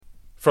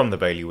From the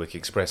Bailiwick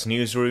Express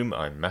newsroom,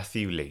 I'm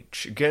Matthew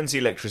Leach. Guernsey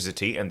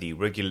Electricity and the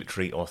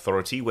Regulatory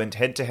Authority went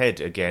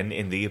head-to-head again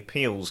in the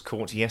appeals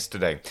court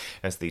yesterday,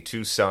 as the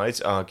two sides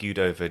argued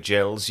over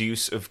GEL's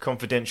use of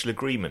confidential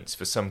agreements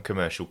for some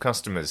commercial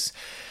customers.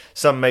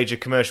 Some major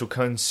commercial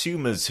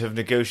consumers have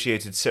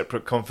negotiated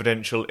separate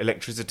confidential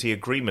electricity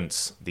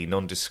agreements. The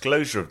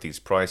non-disclosure of these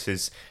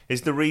prices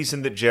is the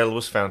reason that GEL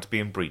was found to be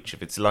in breach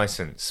of its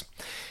licence.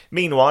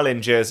 Meanwhile,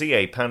 in Jersey,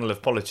 a panel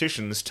of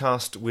politicians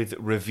tasked with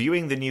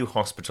reviewing the new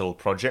hospital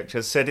project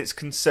has said it's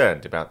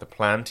concerned about the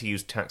plan to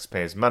use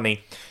taxpayers'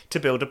 money to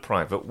build a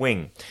private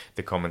wing.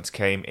 The comments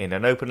came in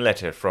an open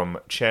letter from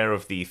Chair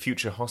of the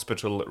Future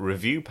Hospital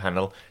Review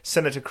Panel,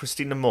 Senator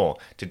Christina Moore,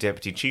 to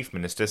Deputy Chief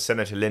Minister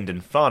Senator Lyndon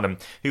Farnham,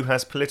 who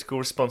has political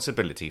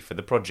responsibility for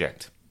the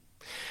project.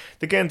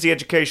 The Guernsey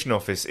Education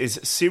Office is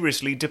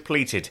seriously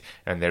depleted,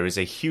 and there is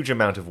a huge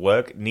amount of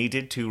work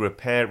needed to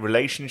repair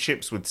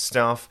relationships with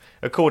staff,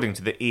 according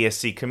to the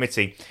ESC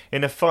committee,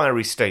 in a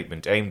fiery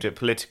statement aimed at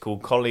political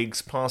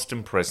colleagues past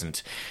and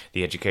present.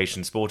 The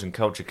Education, Sport and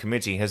Culture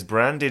Committee has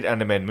branded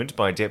an amendment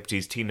by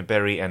Deputies Tina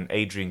Berry and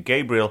Adrian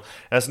Gabriel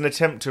as an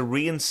attempt to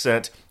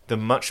reinsert the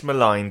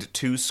much-maligned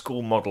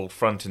two-school model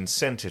front and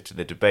centre to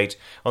the debate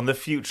on the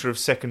future of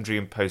secondary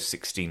and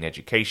post-16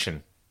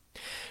 education.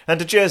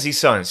 And a Jersey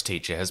science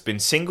teacher has been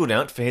singled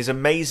out for his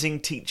amazing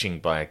teaching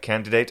by a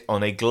candidate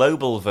on a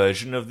global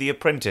version of The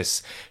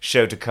Apprentice.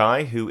 Shota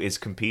Kai, who is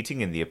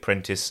competing in The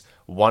Apprentice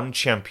One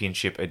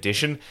Championship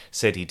edition,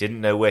 said he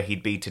didn't know where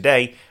he'd be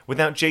today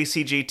without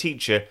JCG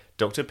teacher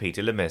Dr.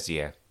 Peter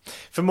Lemaizière.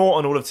 For more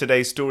on all of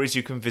today's stories,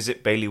 you can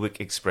visit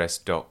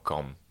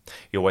bailiwickexpress.com.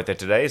 Your weather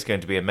today is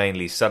going to be a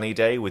mainly sunny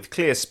day with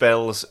clear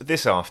spells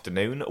this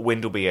afternoon.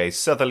 Wind will be a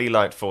southerly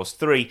light force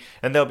 3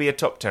 and there'll be a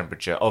top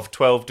temperature of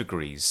 12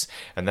 degrees.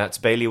 And that's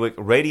Bailiwick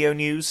Radio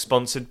News,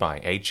 sponsored by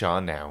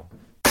HR Now.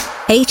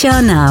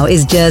 HR Now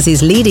is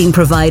Jersey's leading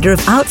provider of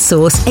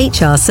outsourced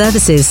HR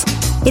services.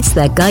 It's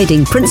their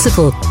guiding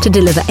principle to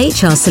deliver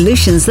HR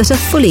solutions that are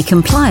fully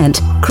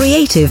compliant,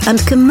 creative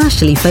and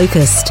commercially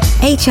focused.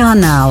 HR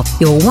Now,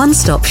 your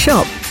one-stop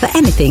shop for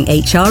anything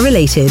HR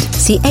related.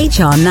 See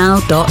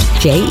hrnow.je.